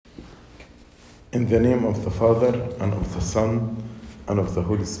In the name of the Father, and of the Son, and of the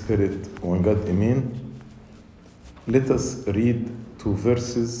Holy Spirit, one God, Amen. Let us read 2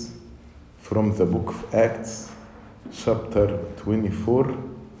 verses from the book of Acts, chapter 24,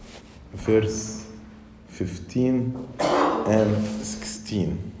 verse 15 and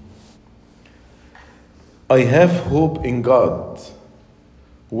 16. I have hope in God,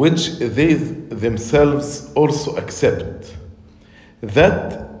 which they themselves also accept,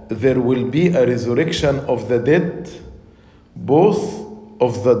 that there will be a resurrection of the dead, both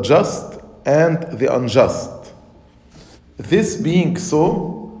of the just and the unjust. This being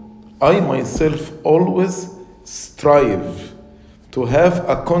so, I myself always strive to have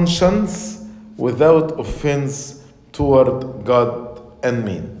a conscience without offense toward God and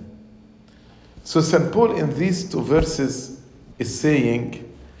men. So St. Paul in these 2 verses is saying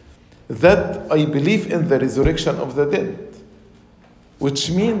that I believe in the resurrection of the dead,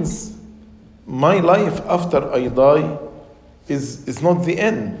 which means my life after I die is not the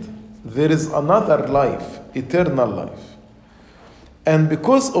end. There is another life, eternal life. And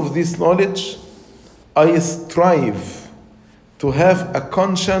because of this knowledge, I strive to have a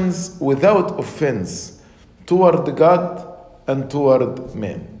conscience without offense toward God and toward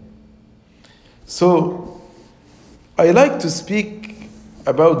men. So, I like to speak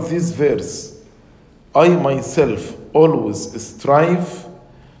about this verse. I myself always strive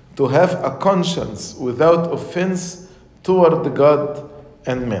to have a conscience without offense toward God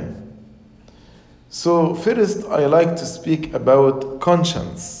and men. So first I like to speak about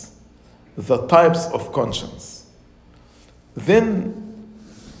conscience, the types of conscience. Then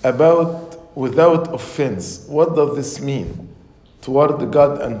about without offense, what does this mean toward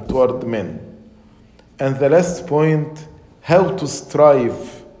God and toward men? And the last point, how to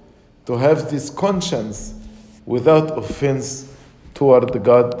strive to have this conscience without offense toward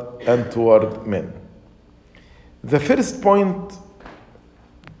God and toward men. The first point,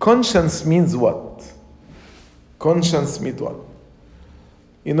 conscience means what? Conscience means what?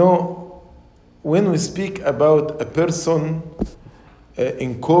 You know, when we speak about a person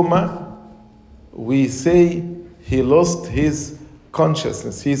in coma, we say he lost his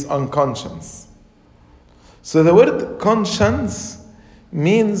consciousness, he is unconscious. So the word conscience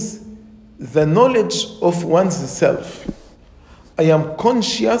means the knowledge of one's self. I am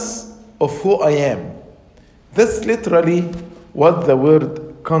conscious of who I am. That's literally what the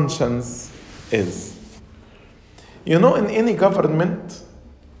word conscience is. You know, in any government,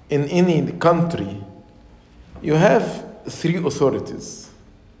 in any country, you have 3 authorities.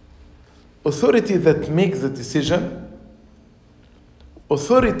 Authority that makes the decision,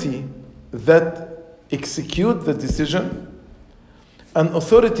 authority that execute the decision, and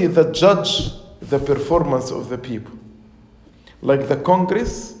authority that judge the performance of the people. Like the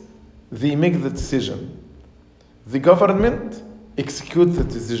Congress, they make the decision. The government execute the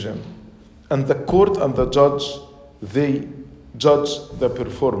decision. And the court and the judge, they judge the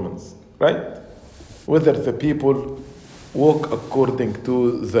performance, right? Whether the people walk according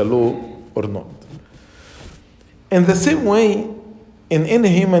to the law or not. In the same way, in any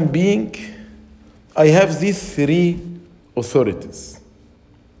human being, I have these 3 authorities.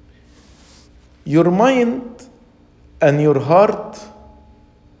 Your mind and your heart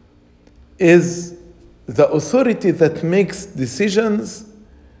is the authority that makes decisions,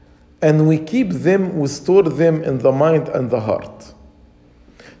 and we keep them, we store them in the mind and the heart.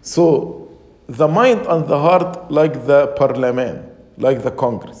 So the mind and the heart, like the parliament, like the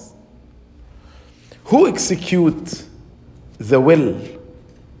Congress. Who execute the will?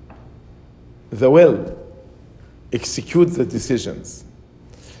 The will execute the decisions.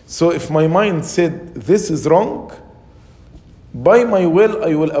 So if my mind said this is wrong, by my will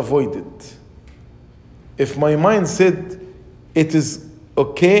I will avoid it. If my mind said it is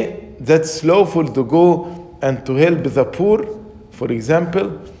okay, that's lawful to go and to help the poor, for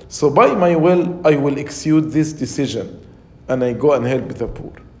example, so by my will I will execute this decision and I go and help the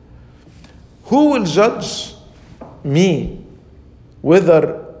poor. Who will judge me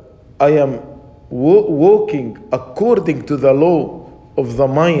whether I am walking according to the law of the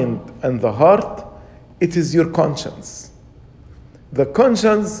mind and the heart? It is your conscience. The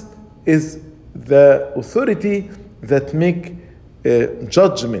conscience is the authority that make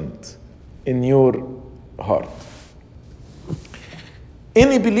judgment in your heart.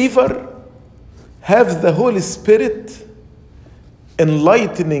 Any believer have the Holy Spirit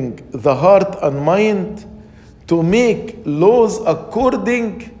enlightening the heart and mind to make laws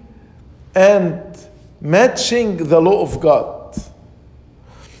according and matching the law of God.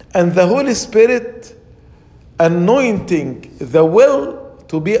 And the Holy Spirit anointing the will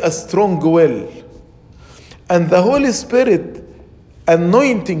to be a strong will, and the Holy Spirit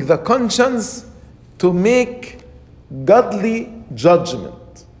anointing the conscience to make godly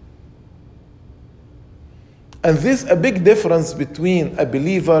judgment. And this is a big difference between a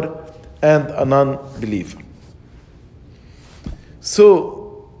believer and a non-believer.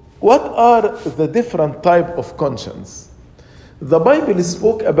 So, what are the different types of conscience? The Bible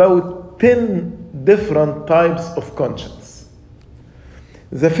spoke about 10 different types of conscience.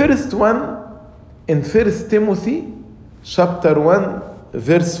 The first one in 1 Timothy chapter 1,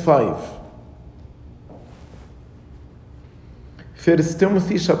 verse 5. 1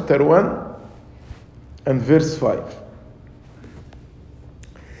 Timothy chapter 1 and verse 5.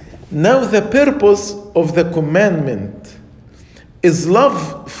 Now the purpose of the commandment is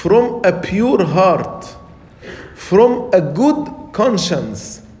love from a pure heart, from a good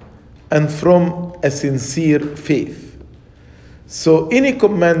conscience, and from a sincere faith. So any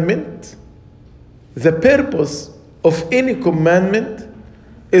commandment, the purpose of any commandment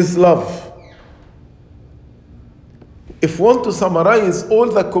is love. If we want to summarize all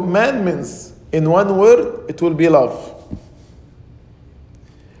the commandments in one word, it will be love.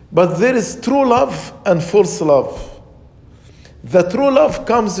 But there is true love and false love. The true love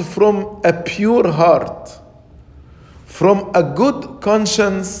comes from a pure heart, from a good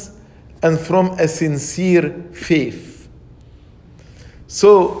conscience, and from a sincere faith.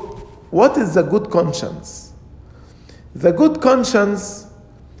 So, what is the good conscience? The good conscience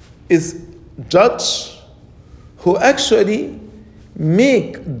is judge who actually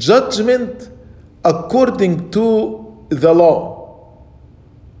make judgment according to the law.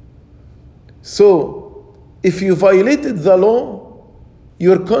 So, if you violated the law,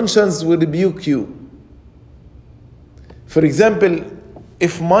 your conscience will rebuke you. For example,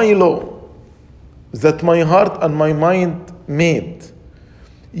 if my law that my heart and my mind made,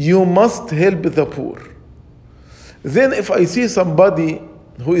 you must help the poor. Then if I see somebody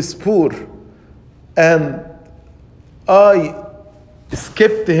who is poor and I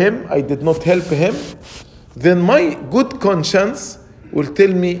skipped him, I did not help him, then my good conscience will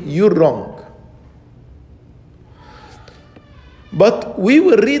tell me you're wrong. But we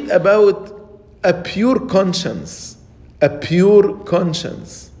will read about a pure conscience, a pure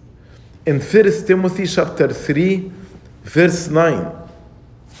conscience in 1 Timothy chapter 3, verse 9.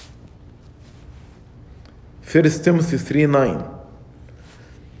 1 Timothy 3:9.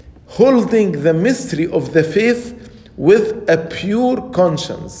 Holding the mystery of the faith with a pure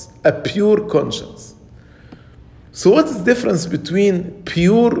conscience, a pure conscience. So what is the difference between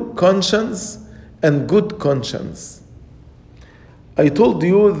pure conscience and good conscience? I told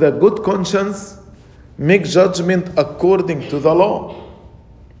you the good conscience makes judgment according to the law.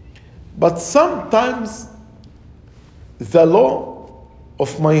 But sometimes the law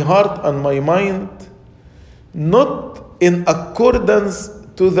of my heart and my mind not in accordance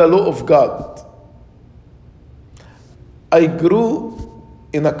to the law of God. I grew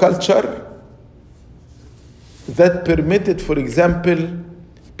in a culture that permitted, for example,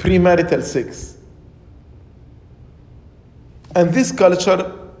 premarital sex. And this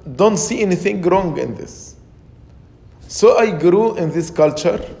culture don't see anything wrong in this. So I grew in this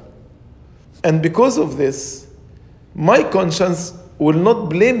culture, and because of this, my conscience will not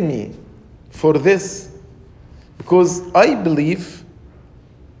blame me for this, because I believe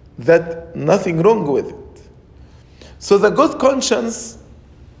that nothing wrong with it. So the good conscience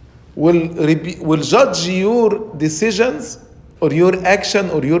will judge your decisions or your action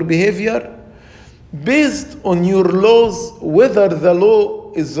or your behavior based on your laws, whether the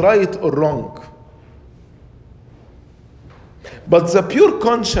law is right or wrong. But the pure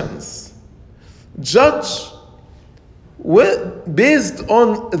conscience judge based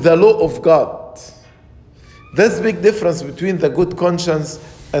on the law of God. That's the big difference between the good conscience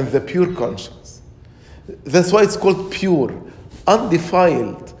and the pure conscience. That's why it's called pure,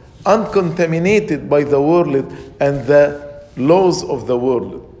 undefiled, uncontaminated by the world and the laws of the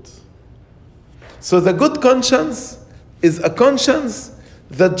world. So the good conscience is a conscience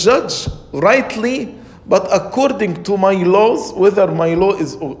that judge rightly, but according to my laws, whether my law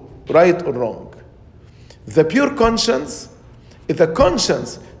is right or wrong. The pure conscience is a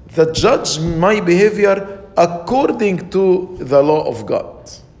conscience that judge my behavior according to the law of God.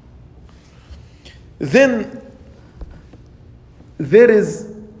 Then there is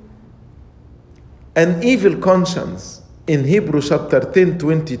an evil conscience in Hebrews chapter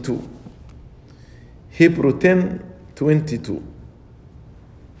 10:22. Hebrews 10:22.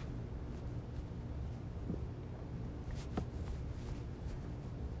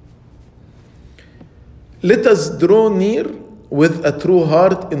 Let us draw near with a true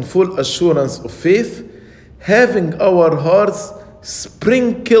heart in full assurance of faith, having our hearts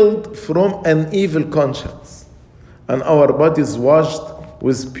sprinkled from an evil conscience and our bodies washed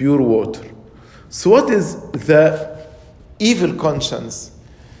with pure water. So what is the evil conscience?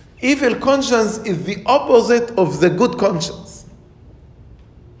 Evil conscience is the opposite of the good conscience.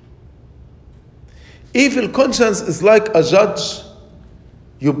 Evil conscience is like a judge.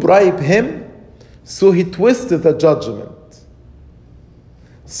 You bribe him, so he twists the judgment.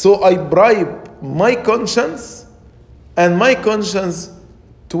 So I bribe my conscience, and my conscience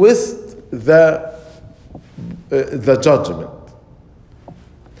twists the judgment.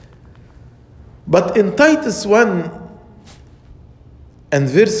 But in Titus 1 and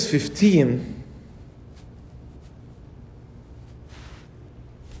verse 15,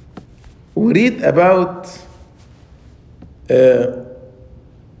 we read about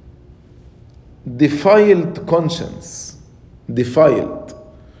defiled conscience. Defiled.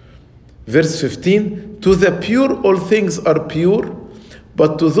 Verse 15, to the pure all things are pure,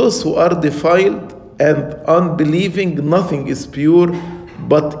 but to those who are defiled and unbelieving nothing is pure,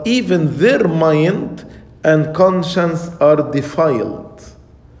 but even their mind and conscience are defiled.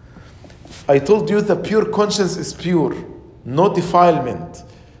 I told you the pure conscience is pure, no defilement,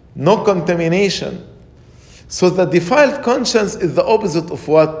 no contamination. So the defiled conscience is the opposite of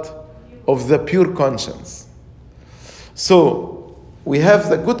what? Of the pure conscience. So we have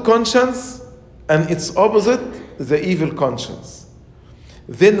the good conscience and its opposite, the evil conscience.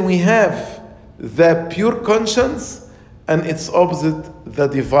 Then we have the pure conscience and its opposite, the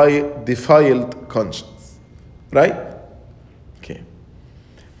defiled conscience. Right? Okay.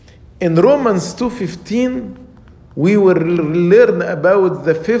 In Romans 2:15, we will learn about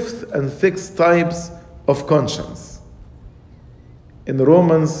the fifth and sixth types of conscience. In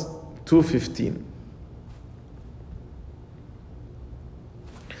Romans 2:15.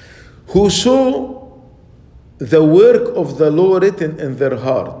 Who show the work of the law written in their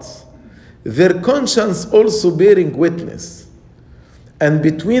hearts, their conscience also bearing witness, and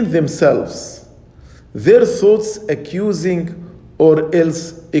between themselves, their thoughts accusing or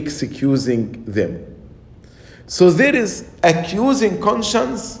else excusing them. So there is accusing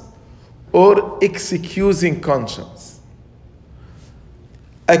conscience or excusing conscience.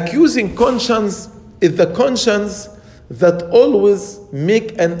 Accusing conscience is the conscience that always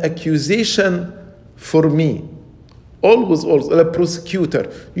make an accusation for me. Always, a prosecutor.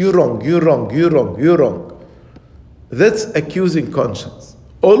 You're wrong, you're wrong, you're wrong, you're wrong. That's accusing conscience.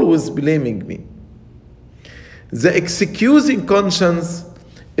 Always blaming me. The excusing conscience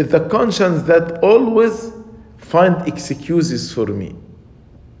is the conscience that always find excuses for me.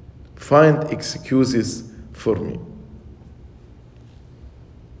 Find excuses for me.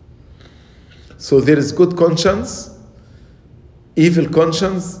 So there is good conscience, evil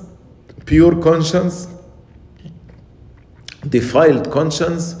conscience, pure conscience, defiled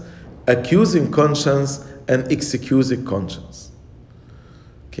conscience, accusing conscience, and excusing conscience.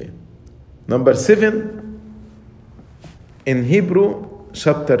 Okay. Number 7, in Hebrew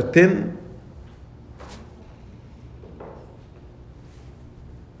chapter 10,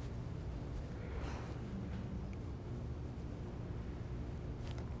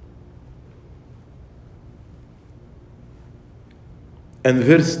 and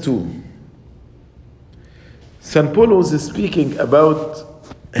verse 2, St. Paul was speaking about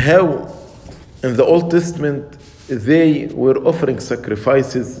how in the Old Testament they were offering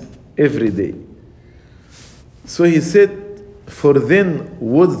sacrifices every day. So he said, for then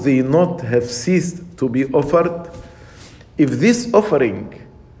would they not have ceased to be offered if this offering,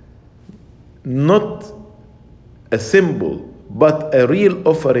 not a symbol, but a real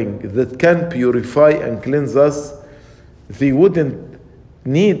offering that can purify and cleanse us, they wouldn't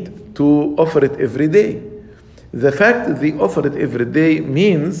need to offer it every day. The fact that they offer it every day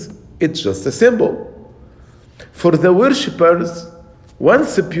means it's just a symbol. For the worshippers,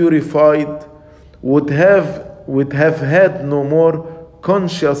 once purified, would have had no more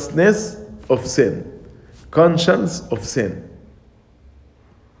consciousness of sin. Conscience of sin.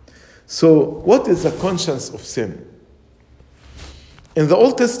 So, what is a conscience of sin? In the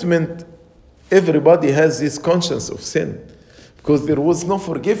Old Testament, everybody has this conscience of sin because there was no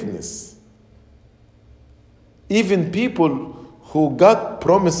forgiveness. Even people who got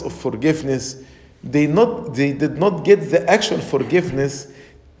promise of forgiveness, they did not get the actual forgiveness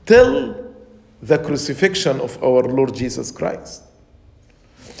till the crucifixion of our Lord Jesus Christ.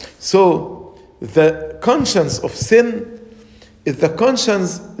 So the conscience of sin is the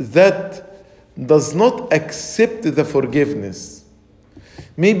conscience that does not accept the forgiveness.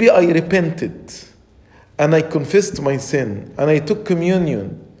 Maybe I repented and I confessed my sin, and I took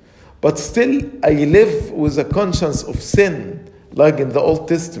communion, but still I live with a conscience of sin, like in the Old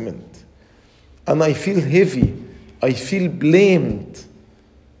Testament, and I feel heavy, I feel blamed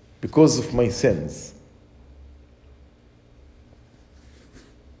because of my sins.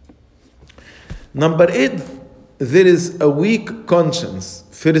 Number 8, there is a weak conscience.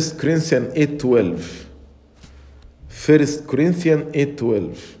 1 Corinthians 8:12. 1 Corinthians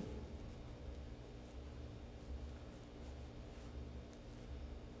 8:12.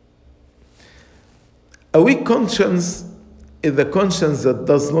 A weak conscience is the conscience that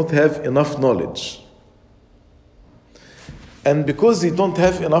does not have enough knowledge. And because you don't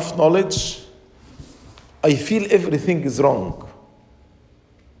have enough knowledge, I feel everything is wrong.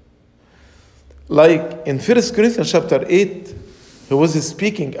 Like in 1 Corinthians chapter 8, he was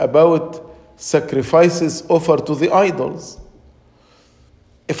speaking about sacrifices offered to the idols.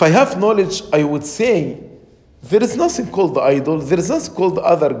 If I have knowledge, I would say, there is nothing called the idol, there is nothing called the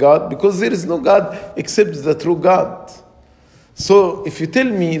other God, because there is no God except the true God. So if you tell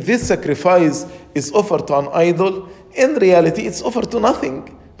me this sacrifice is offered to an idol, in reality it's offered to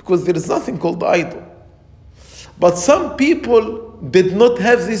nothing, because there is nothing called the idol. But some people did not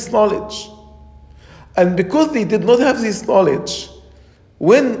have this knowledge. And because they did not have this knowledge,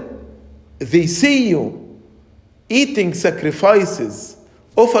 when they see you eating sacrifices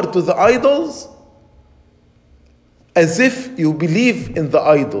offered to the idols, as if you believe in the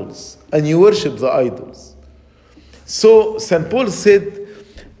idols and you worship the idols. So St. Paul said,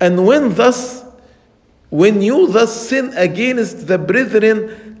 and when you thus sin against the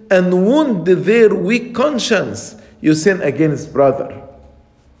brethren and wound their weak conscience, you sin against brother.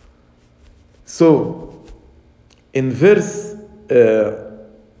 So in verse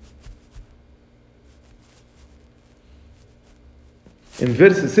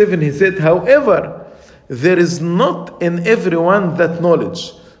 7 he said, however, there is not in everyone that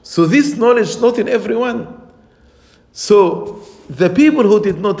knowledge. So this knowledge not in everyone. So the people who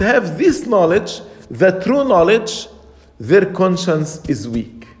did not have this knowledge, the true knowledge, their conscience is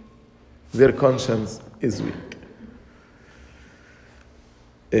weak. Their conscience is weak.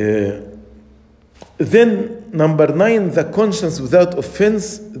 Then number 9, the conscience without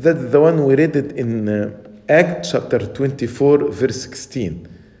offense. That's the one we read it in Acts chapter 24, verse 16.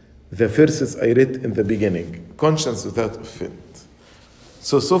 The verses I read in the beginning. Conscience without offense.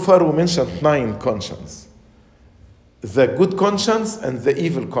 So far we mentioned 9 conscience. The good conscience and the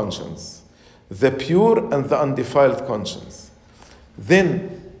evil conscience. The pure and the undefiled conscience.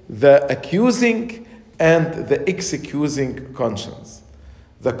 Then the accusing and the excusing conscience.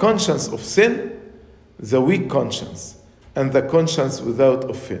 The conscience of sin, the weak conscience, and the conscience without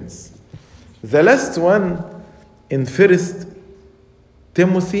offense. The last one in 1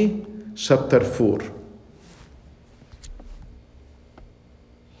 Timothy chapter 4.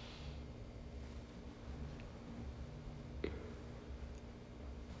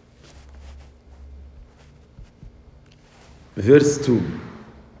 Verse 2.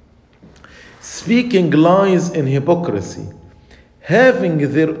 Speaking lies in hypocrisy, having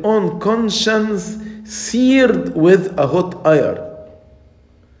their own conscience seared with a hot iron.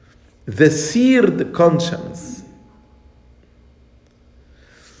 The seared conscience.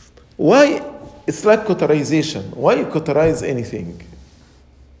 Why? It's like cauterization. Why you cauterize anything?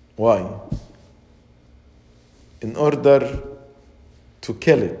 Why? In order to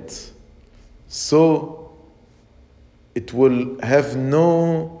kill it. So it will have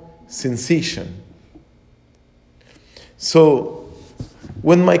no sensation. So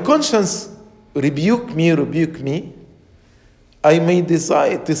when my conscience rebuke me, I may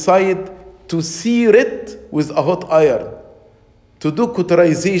decide to sear it with a hot iron, to do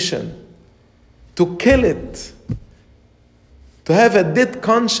cauterization, to kill it, to have a dead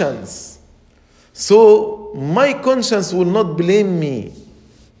conscience. So my conscience will not blame me.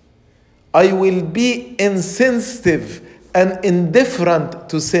 I will be insensitive and indifferent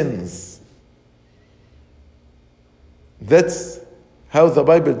to sins. That's how the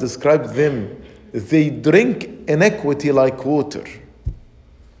Bible describes them. They drink iniquity like water.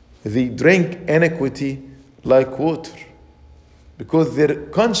 They drink iniquity like water because their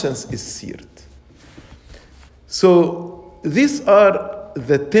conscience is seared. So these are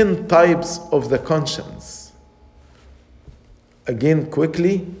the 10 types of the conscience. Again,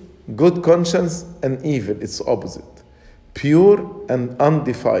 quickly, good conscience and evil, it's opposite. Pure and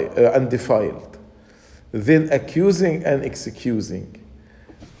undefiled. Then accusing and excusing.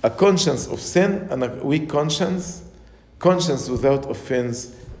 A conscience of sin and a weak conscience, conscience without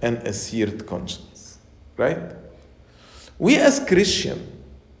offense, and a seared conscience. Right? We as Christians,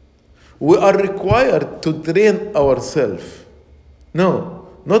 We are required to train ourselves. No,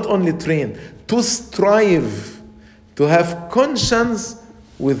 not only train, to strive to have conscience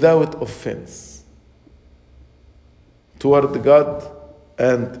without offense toward God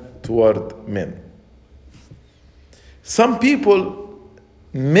and toward men. Some people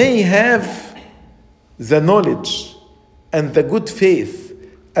may have the knowledge and the good faith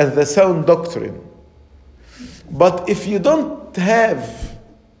and the sound doctrine, but if you don't have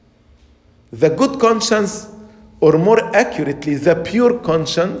the good conscience, or more accurately, the pure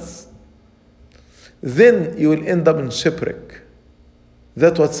conscience, then you will end up in shipwreck.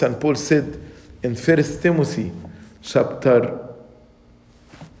 That's what St. Paul said in 1 Timothy chapter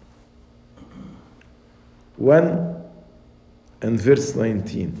 1 and verse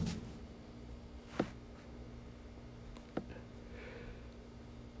 19.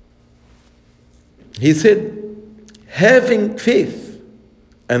 He said, having faith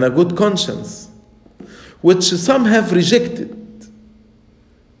and a good conscience, which some have rejected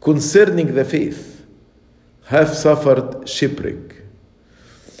concerning the faith, have suffered shipwreck.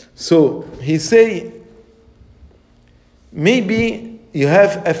 So he say, maybe you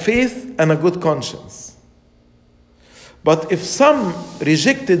have a faith and a good conscience. But if some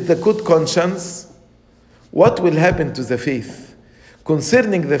rejected the good conscience, what will happen to the faith?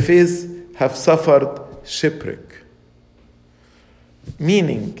 Concerning the faith, have suffered shipwreck.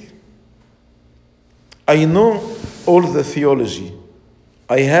 Meaning, I know all the theology.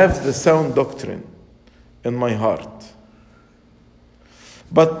 I have the sound doctrine in my heart.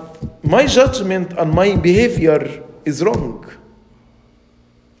 But my judgment and my behavior is wrong.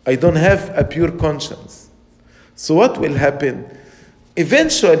 I don't have a pure conscience. So what will happen?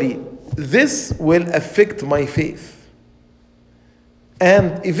 Eventually, this will affect my faith.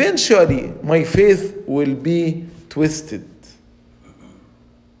 And eventually, my faith will be twisted.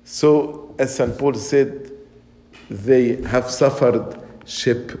 So, as St. Paul said, they have suffered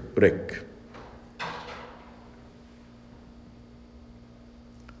shipwreck.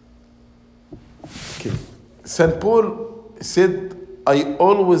 Okay. St. Paul said, I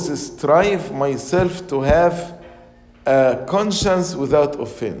always strive myself to have a conscience without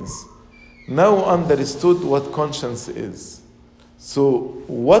offense. Now understood what conscience is. So,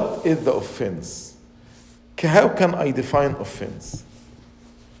 what is the offense? How can I define offense?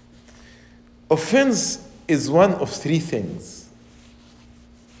 Offense is one of three things.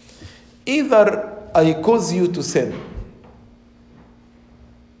 Either I cause you to sin.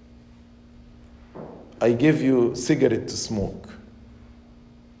 I give you cigarette to smoke.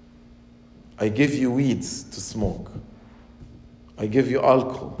 I give you weeds to smoke. I give you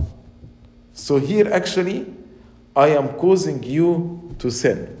alcohol. So here actually, I am causing you to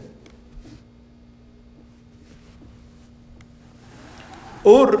sin.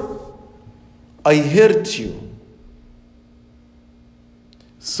 Or I hurt you.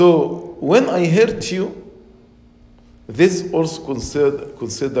 So when I hurt you, this is also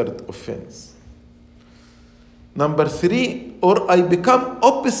considered offense. Number three, or I become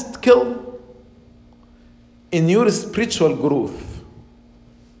obstacle in your spiritual growth.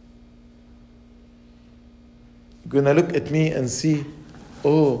 You're gonna look at me and see,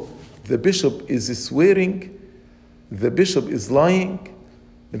 oh, the bishop is swearing, the bishop is lying,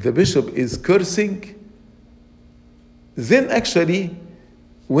 the bishop is cursing. Then actually,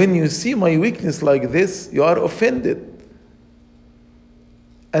 when you see my weakness like this, you are offended.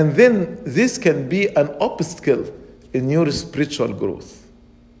 And then this can be an obstacle in your spiritual growth.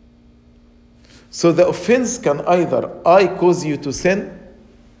 So the offense can either I cause you to sin,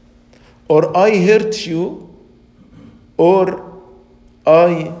 or I hurt you, or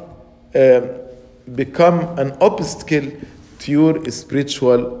I become an obstacle to your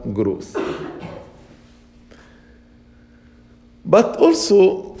spiritual growth. But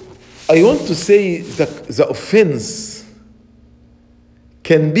also, I want to say that the offense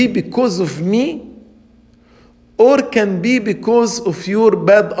can be because of me, or can be because of your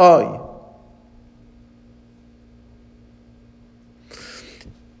bad eye.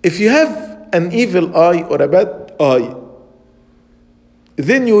 If you have an evil eye or a bad eye,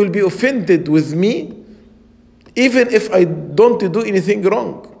 then you will be offended with me, even if I don't do anything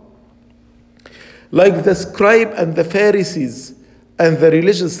wrong. Like the scribe and the Pharisees and the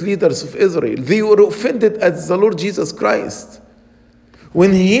religious leaders of Israel, they were offended at the Lord Jesus Christ.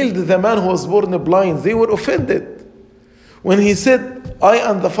 When he healed the man who was born blind, they were offended. When he said, I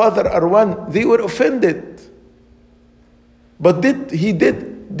and the Father are one, they were offended. But did he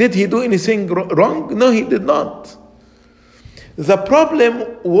do anything wrong? No, he did not. The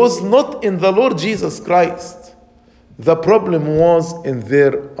problem was not in the Lord Jesus Christ. The problem was in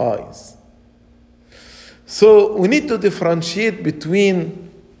their eyes. So we need to differentiate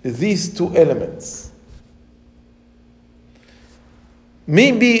between these two elements.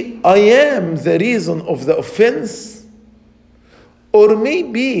 Maybe I am the reason of the offense, or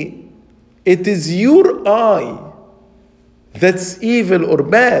maybe it is your eye that's evil or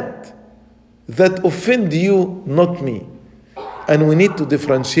bad that offend you, not me. And we need to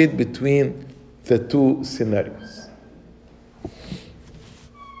differentiate between the two scenarios.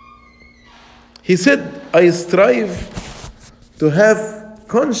 He said, I strive to have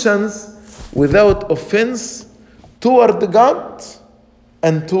conscience without offense toward God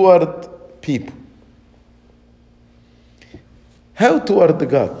and toward people. How toward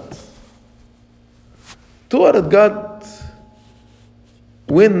God? Toward God,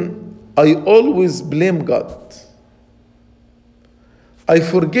 when I always blame God, I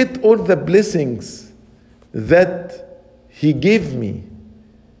forget all the blessings that He gave me,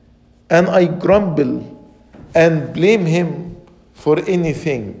 and I grumble and blame Him for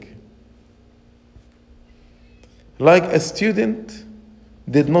anything. Like a student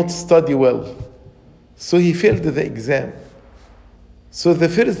did not study well, so he failed the exam. So the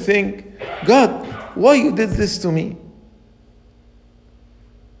first thing, God, why you did this to me?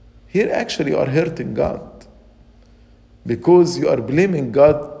 Here actually you are hurting God, because you are blaming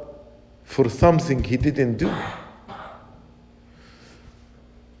God for something He didn't do.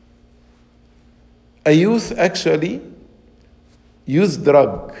 A youth actually used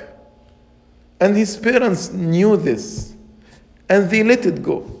drug, and his parents knew this, and they let it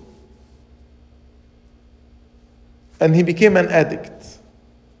go. And he became an addict.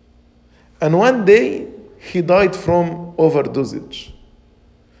 And one day, he died from overdosage.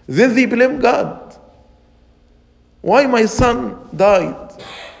 Then they blame God. Why my son died?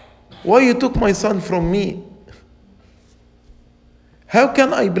 Why you took my son from me? How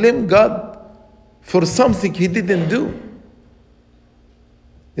can I blame God for something He didn't do?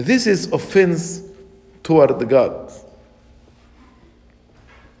 This is offense toward God.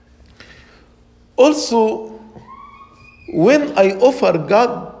 Also, when I offer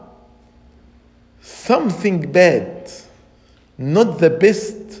God something bad, not the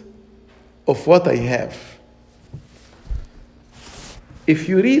best of what I have. If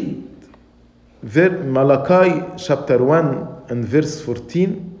you read Malachi chapter 1 and verse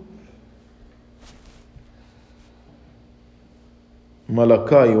 14,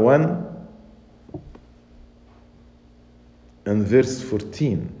 Malachi 1 and verse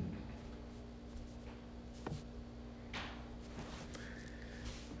 14.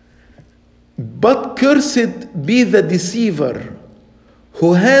 But cursed be the deceiver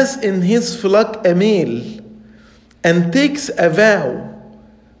who has in his flock a male and takes a vow,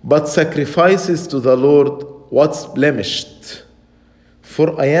 but sacrifices to the Lord what's blemished.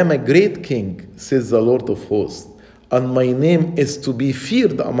 For I am a great king, says the Lord of hosts, and my name is to be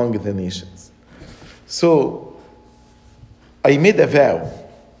feared among the nations. So, I made a vow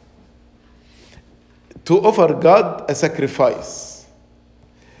to offer God a sacrifice.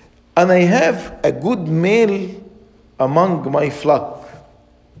 And I have a good male among my flock.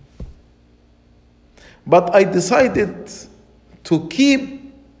 But I decided to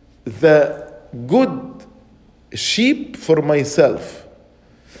keep the good sheep for myself.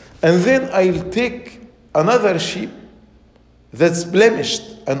 And then I'll take another sheep that's blemished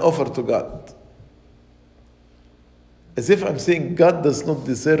and offer to God. As if I'm saying God does not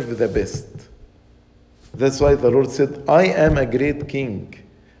deserve the best. That's why the Lord said, I am a great king,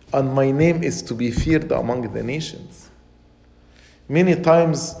 and my name is to be feared among the nations. Many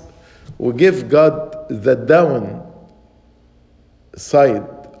times we give God the down side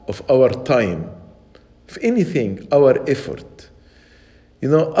of our time, if anything, our effort.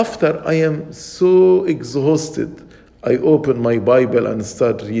 After I am so exhausted, I open my Bible and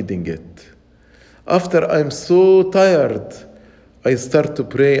start reading it. After I'm so tired, I start to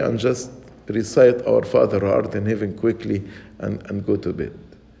pray and just recite Our Father who art in heaven quickly and go to bed.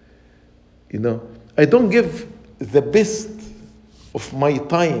 I don't give the best of my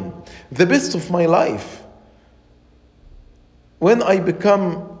time, the best of my life. When I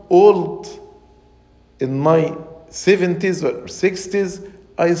become old in my 70s or 60s,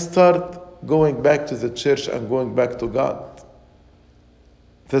 I start going back to the church and going back to God.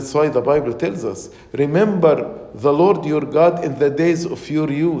 That's why the Bible tells us, remember the Lord your God in the days of your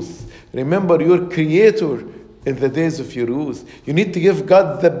youth. Remember your Creator in the days of your youth. You need to give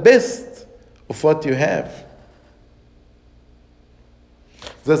God the best of what you have.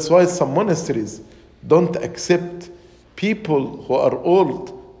 That's why some monasteries don't accept people who are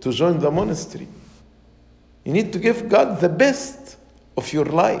old to join the monastery. You need to give God the best of your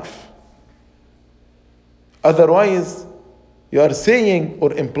life. Otherwise, you are saying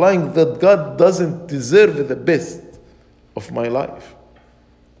or implying that God doesn't deserve the best of my life.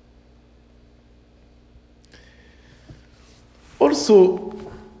 Also,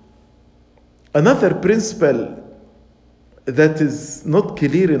 another principle that is not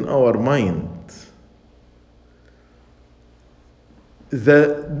clear in our mind,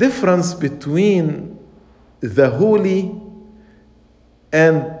 the difference between the holy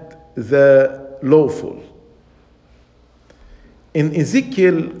and the lawful. In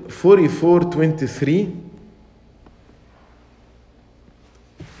Ezekiel 44:23,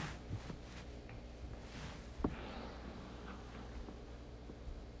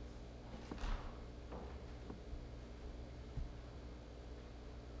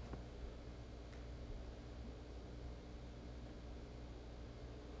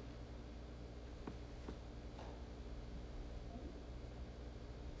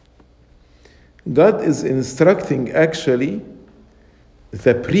 God is instructing actually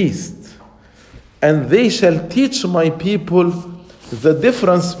the priest, and they shall teach my people the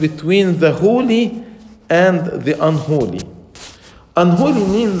difference between the holy and the unholy. Unholy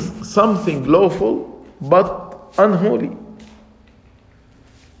means something lawful, but unholy.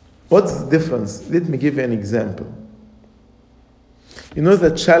 What's the difference? Let me give you an example. You know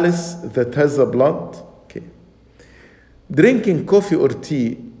the chalice that has the blood? Okay. Drinking coffee or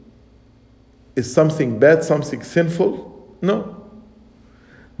tea is something bad, something sinful? No.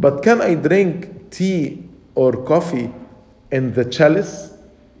 But can I drink tea or coffee in the chalice?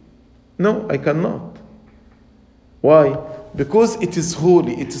 No, I cannot. Why? Because it is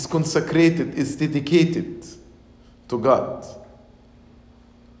holy, it is consecrated, it's dedicated to God.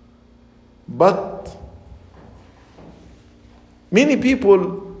 But many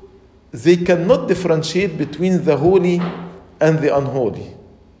people, they cannot differentiate between the holy and the unholy.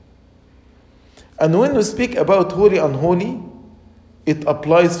 And when we speak about holy and unholy, it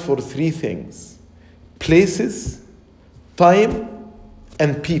applies for three things: places, time,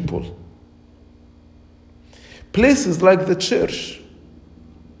 and people. Places like the church,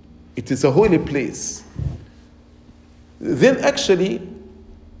 it is a holy place. Then actually,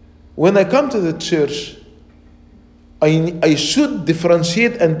 when I come to the church, I should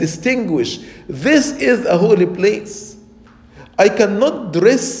differentiate and distinguish. This is a holy place. I cannot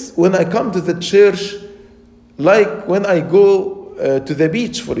dress when I come to the church like when I go to the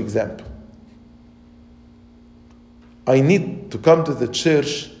beach, for example. I need to come to the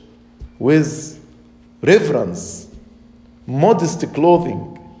church with reverence, modest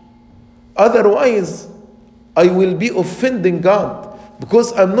clothing. Otherwise, I will be offending God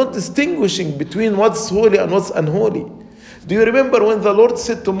because I'm not distinguishing between what's holy and what's unholy. Do you remember when the Lord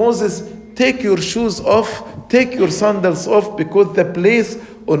said to Moses, take your shoes off, take your sandals off, because the place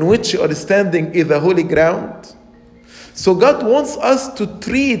on which you are standing is the holy ground? So God wants us to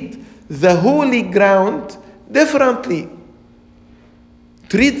treat the holy ground differently.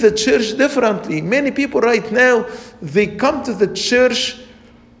 Treat the church differently. Many people right now, they come to the church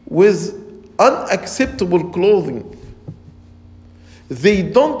with unacceptable clothing. They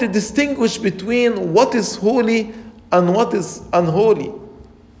don't distinguish between what is holy and what is unholy.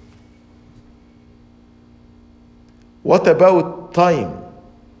 What about time?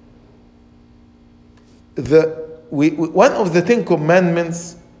 One of the 10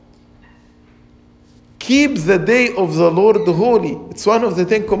 commandments, keep the day of the Lord holy. It's one of the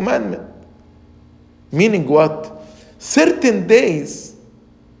 10 commandments. Meaning what? Certain days,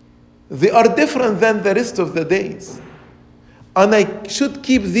 they are different than the rest of the days. And I should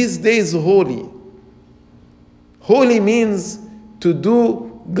keep these days holy. Holy means to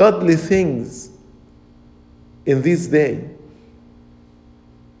do godly things in this day.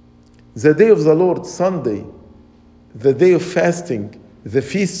 The day of the Lord, Sunday, the day of fasting, the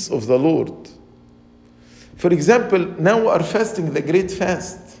feasts of the Lord. For example, now we are fasting the Great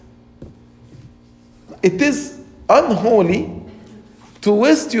Fast. It is unholy to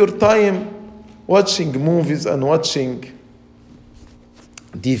waste your time watching movies and watching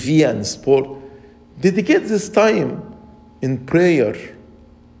TV and sport. Dedicate this time in prayer,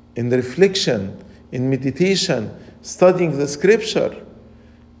 in reflection, in meditation, studying the scripture.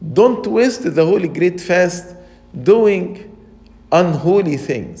 Don't waste the Holy Great Fast doing unholy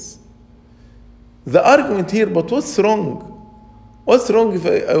things. The argument here, but what's wrong? What's wrong if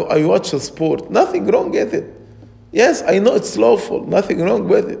I watch a sport? Nothing wrong with it. Yes, I know it's lawful. Nothing wrong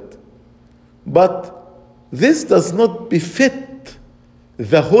with it. But this does not befit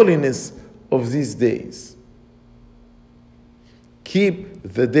the holiness of these days. Keep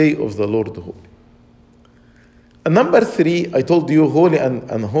the day of the Lord holy. And number three, I told you holy and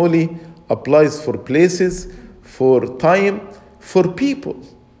unholy applies for places, for time, for people.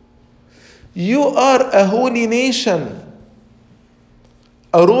 You are a holy nation,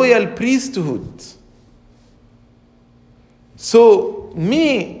 a royal priesthood. So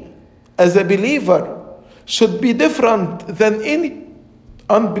me as a believer should be different than any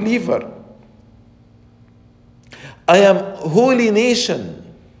unbeliever. I am holy nation.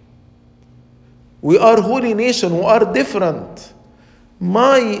 We are holy nation. We are different.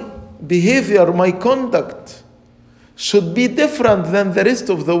 My behavior, my conduct should be different than the rest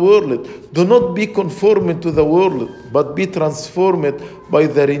of the world. Do not be conformed to the world, but be transformed by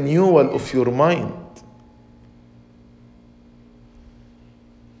the renewal of your mind.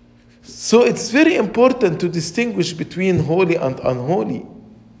 So it's very important to distinguish between holy and unholy.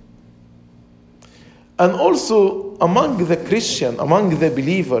 And also among the Christian, among the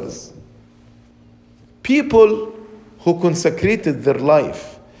believers, people who consecrated their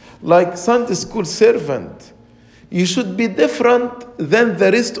life, like Sunday school servant, you should be different than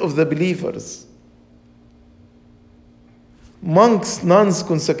the rest of the believers. Monks, nuns,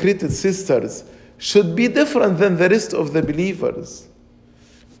 consecrated sisters should be different than the rest of the believers.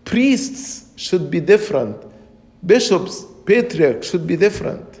 Priests should be different. Bishops, patriarchs should be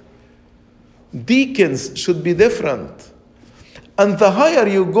different. Deacons should be different. And the higher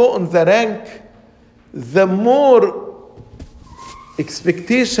you go on the rank, the more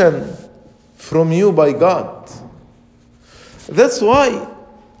expectation from you by God. That's why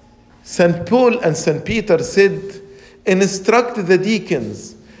St. Paul and St. Peter said, instruct the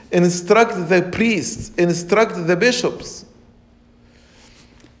deacons, instruct the priests, instruct the bishops.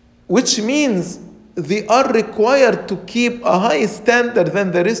 Which means they are required to keep a higher standard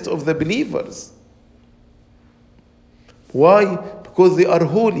than the rest of the believers. Why? Because they are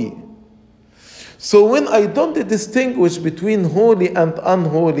holy. So when I don't distinguish between holy and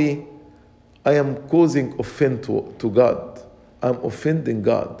unholy, I am causing offense to God. I'm offending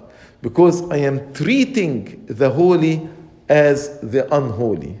God because I am treating the holy as the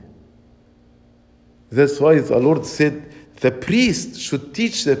unholy. That's why the Lord said the priest should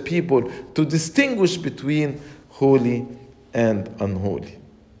teach the people to distinguish between holy and unholy.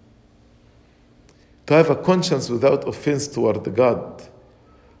 To have a conscience without offense toward God.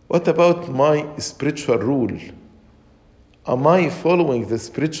 What about my spiritual rule? Am I following the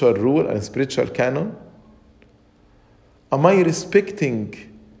spiritual rule and spiritual canon? Am I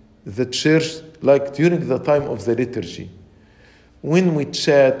respecting the church like during the time of the liturgy? When we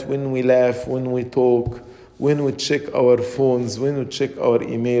chat, when we laugh, when we talk, when we check our phones, when we check our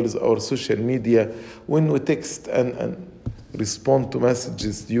emails, our social media, when we text and respond to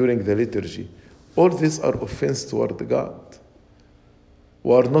messages during the liturgy. All these are offense toward God.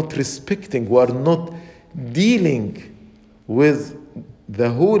 We are not respecting, we are not dealing with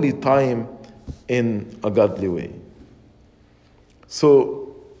the holy time in a godly way.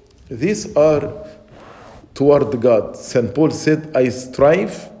 So these are toward God. St. Paul said, I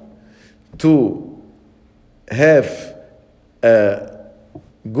strive to have a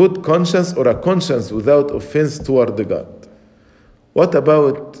good conscience or a conscience without offense toward God. What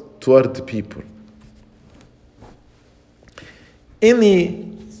about toward people?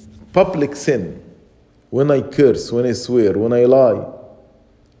 Any public sin, when I curse, when I swear, when I lie,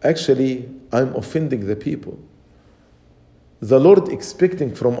 actually I'm offending the people. The Lord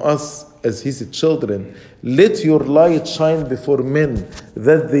expecting from us as His children, let your light shine before men,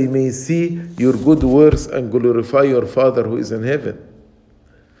 that they may see your good works and glorify your Father who is in heaven.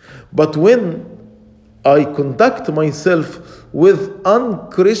 But when I conduct myself with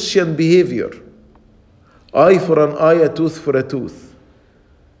unchristian behavior, eye for an eye, a tooth for a tooth,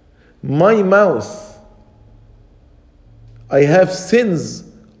 my mouth, I have sins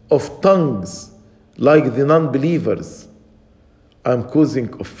of tongues like the non-believers, I'm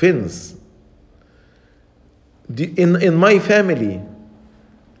causing offense. In my family,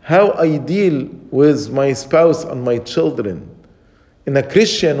 how I deal with my spouse and my children, in a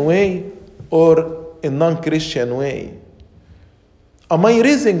Christian way or in non-Christian way? Am I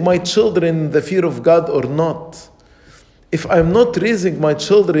raising my children in the fear of God or not? If I'm not raising my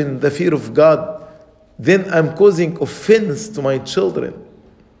children in the fear of God, then I'm causing offense to my children.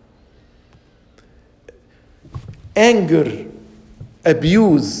 Anger,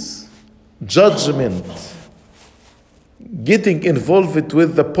 abuse, judgment, getting involved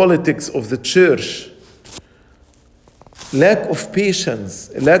with the politics of the church, lack of patience,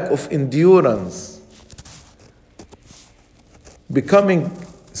 lack of endurance, becoming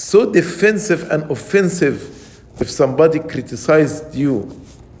so defensive and offensive if somebody criticized you.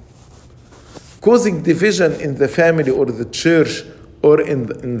 causing division in the family or the church or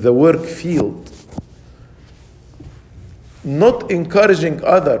in the work field, not encouraging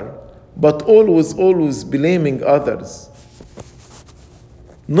other, but always blaming others,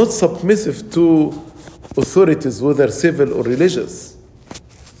 not submissive to authorities, whether civil or religious,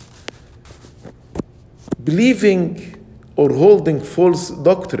 believing or holding false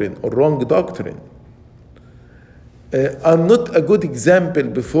doctrine or wrong doctrine. I'm not a good example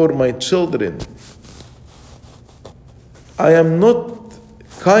before my children. I am not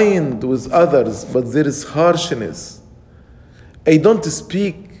kind with others, but there is harshness. I don't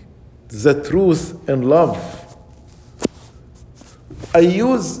speak the truth in love. I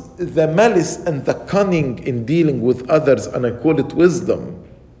use the malice and the cunning in dealing with others, and I call it wisdom.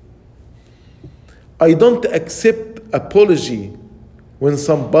 I don't accept apology when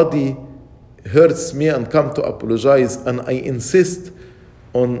somebody hurts me and come to apologize, and I insist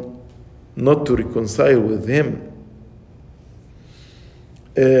on not to reconcile with him.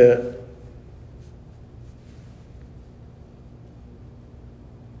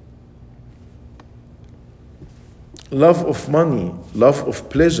 Love of money, love of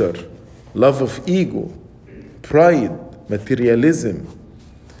pleasure, love of ego, pride, materialism,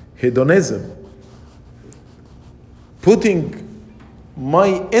 hedonism, putting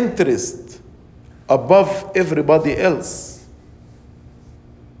my interest above everybody else,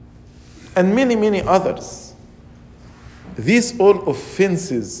 and many others. These all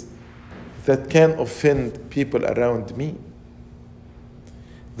offenses that can offend people around me.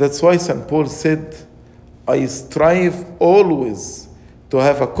 That's why St. Paul said, I strive always to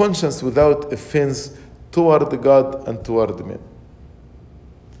have a conscience without offense toward God and toward men.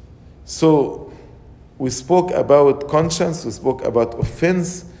 So we spoke about conscience, we spoke about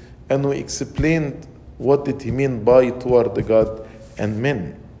offense, and we explained what did he mean by toward God and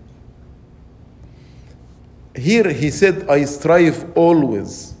men. Here he said, I strive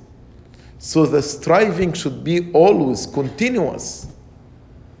always. So the striving should be always continuous.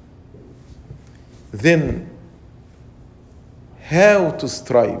 Then, how to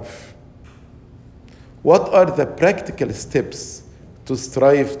strive? What are the practical steps to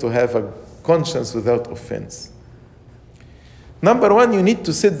strive to have a conscience without offense? Number one, you need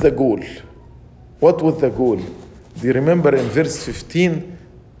to set the goal. What was the goal? Do you remember in verse 15,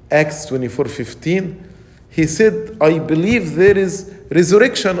 Acts 24:15? He said, I believe there is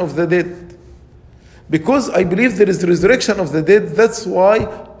resurrection of the dead. Because I believe there is resurrection of the dead, that's why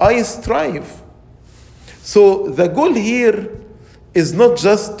I strive. So the goal here is not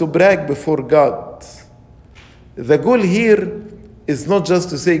just to brag before God. The goal here is not just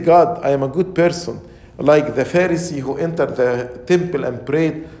to say, God, I am a good person. Like the Pharisee who entered the temple and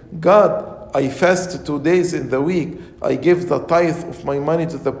prayed, God, I fast 2 days in the week. I give the tithe of my money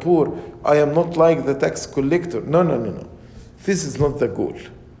to the poor. I am not like the tax collector. No. This is not the goal.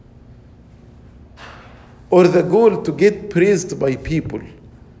 Or the goal to get praised by people.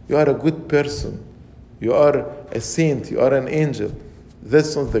 You are a good person. You are a saint. You are an angel.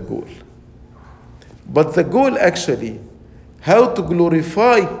 That's not the goal. But the goal actually, how to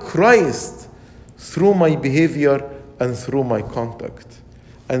glorify Christ through my behavior and through my conduct.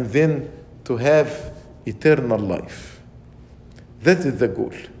 And then to have eternal life. That is the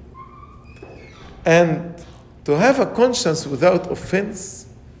goal. And to have a conscience without offense,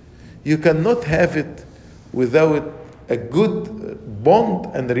 you cannot have it without a good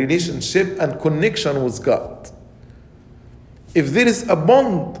bond and relationship and connection with God. If there is a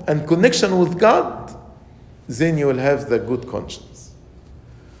bond and connection with God, then you will have the good conscience.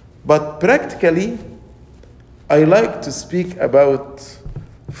 But practically, I like to speak about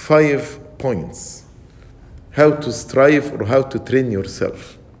 5 points. How to strive or how to train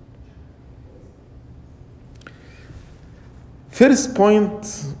yourself. First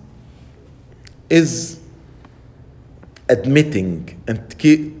point is admitting and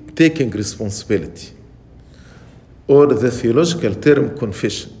taking responsibility, or the theological term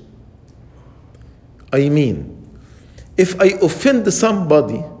confession. I mean, if I offend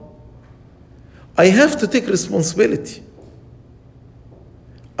somebody, I have to take responsibility.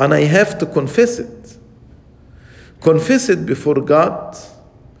 And I have to confess it. Confess it before God.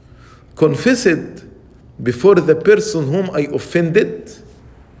 Confess it before the person whom I offended.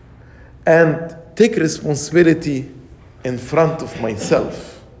 And take responsibility in front of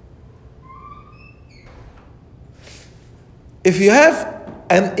myself. If you have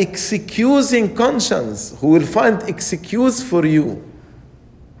an excusing conscience who will find excuse for you,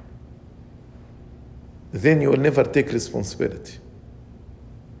 then you will never take responsibility.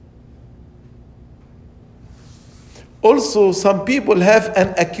 Also, some people have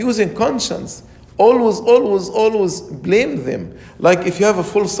an accusing conscience always blame them. Like if you have a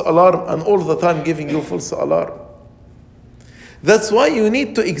false alarm and all the time giving you false alarm. That's why you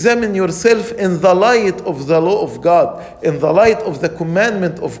need to examine yourself in the light of the law of God, in the light of the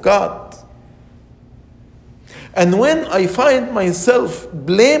commandment of God. And when I find myself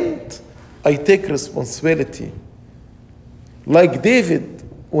blamed, I take responsibility. Like David,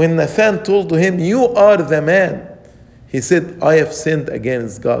 when Nathan told him, "You are the man," he said, "I have sinned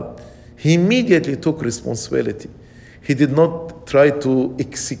against God." He immediately took responsibility. He did not try to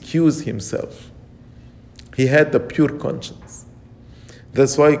excuse himself. He had a pure conscience.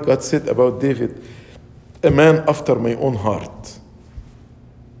 That's why God said about David, "A man after my own heart."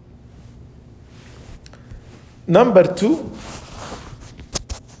 Number 2,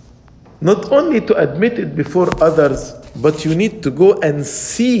 not only to admit it before others, but you need to go and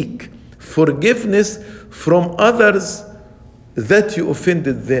seek forgiveness from others that you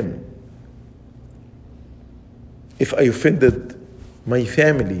offended them. If I offended my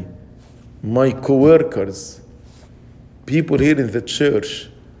family, my co-workers, people here in the church,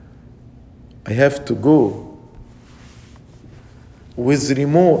 I have to go with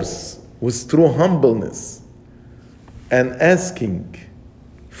remorse, with true humbleness, and asking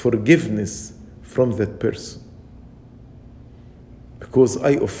forgiveness from that person. Because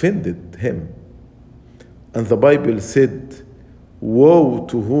I offended him. And the Bible said, woe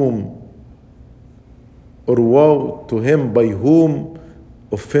to whom, or woe to him by whom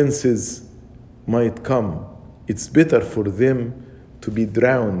offenses might come. It's better for them to be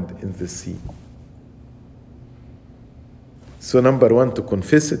drowned in the sea. So number 1, to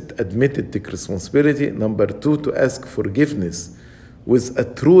confess it, admit it, take responsibility. Number 2, to ask forgiveness with a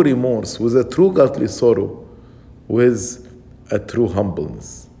true remorse, with a true godly sorrow, with a true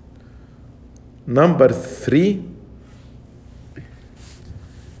humbleness. Number 3,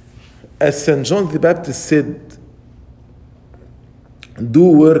 as St. John the Baptist said,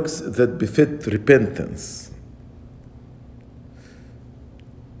 do works that befit repentance.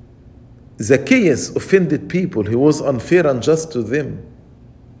 Zacchaeus offended people. He was unfair and unjust to them.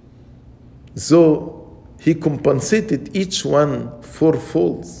 So he compensated each one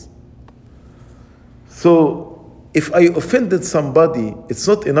fourfold. So if I offended somebody, it's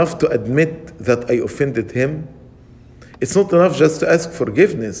not enough to admit that I offended him. It's not enough just to ask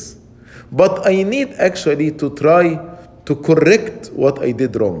forgiveness. But I need actually to try to correct what I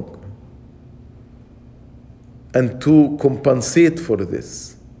did wrong and to compensate for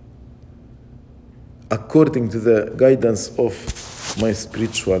this according to the guidance of my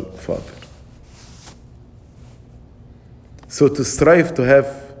spiritual father. So to strive to have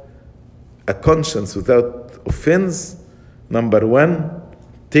a conscience without offense, number 1,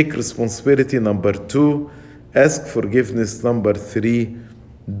 take responsibility. Number 2, ask forgiveness. Number 3,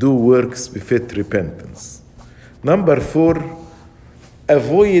 do works befit repentance. Number 4,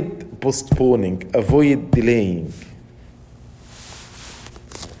 avoid postponing, avoid delaying.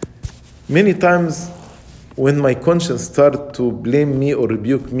 Many times when my conscience starts to blame me or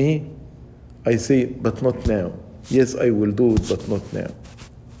rebuke me, I say, but not now. Yes, I will do it, but not now.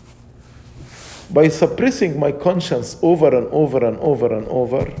 By suppressing my conscience over and over and over and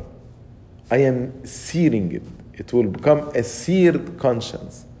over, I am searing it. It will become a seared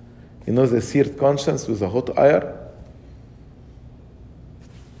conscience. You know the seared conscience with a hot iron?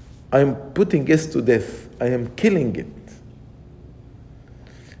 I'm putting it to death. I am killing it.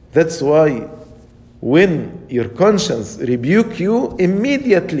 That's why when your conscience rebuke you,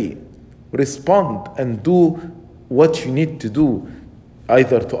 immediately respond and do what you need to do,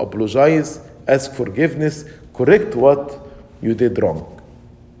 either to apologize, ask forgiveness, correct what you did wrong.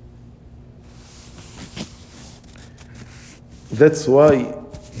 That's why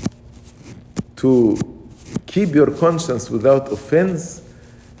to keep your conscience without offense,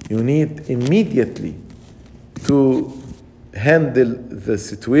 you need immediately to handle the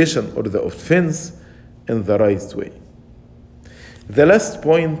situation or the offense in the right way. The last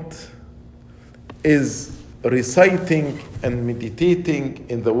point is reciting and meditating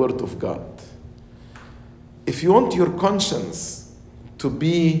in the Word of God. If you want your conscience to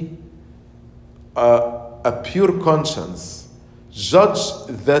be a pure conscience,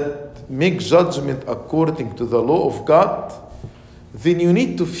 make judgment according to the law of God, then you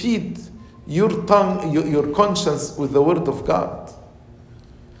need to feed your tongue, your conscience with the Word of God.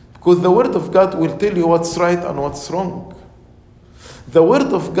 Because the Word of God will tell you what's right and what's wrong. The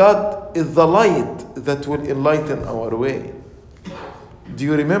Word of God is the light that will enlighten our way. Do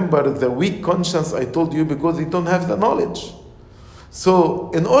you remember the weak conscience I told you? Because you don't have the knowledge. So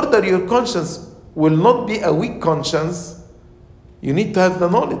in order your conscience will not be a weak conscience, you need to have the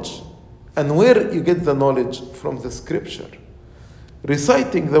knowledge. And where you get the knowledge? From the scripture.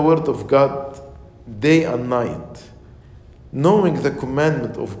 Reciting the word of God day and night, knowing the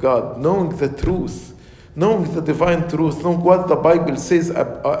commandment of God, knowing the truth, knowing the divine truth, knowing what the Bible says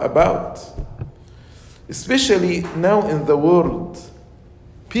about. Especially now in the world,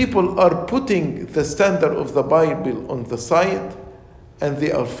 people are putting the standard of the Bible on the side and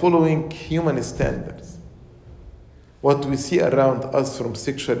they are following human standards. What we see around us from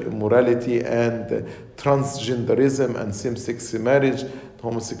sexual immorality and transgenderism and same-sex marriage,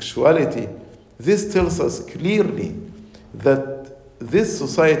 homosexuality, this tells us clearly that this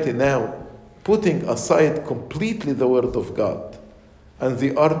society now putting aside completely the word of God, and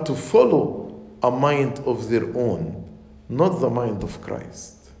they are to follow a mind of their own, not the mind of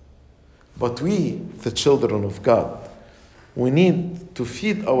Christ. But we, the children of God, we need to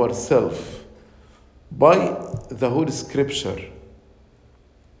feed ourselves by the Holy Scripture.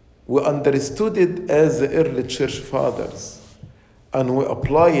 We understood it as the early church fathers, and we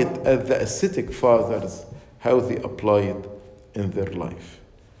apply it as the ascetic fathers, how they apply it in their life.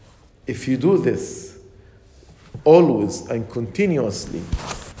 If you do this always and continuously,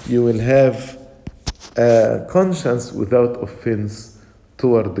 you will have a conscience without offense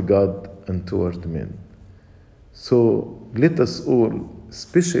toward God and toward men. So let us all,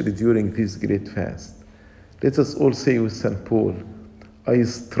 especially during this great fast, let us all say with St. Paul, I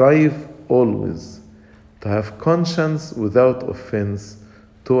strive always to have conscience without offense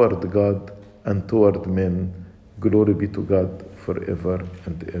toward God and toward men. Glory be to God forever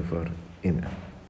and ever. Amen.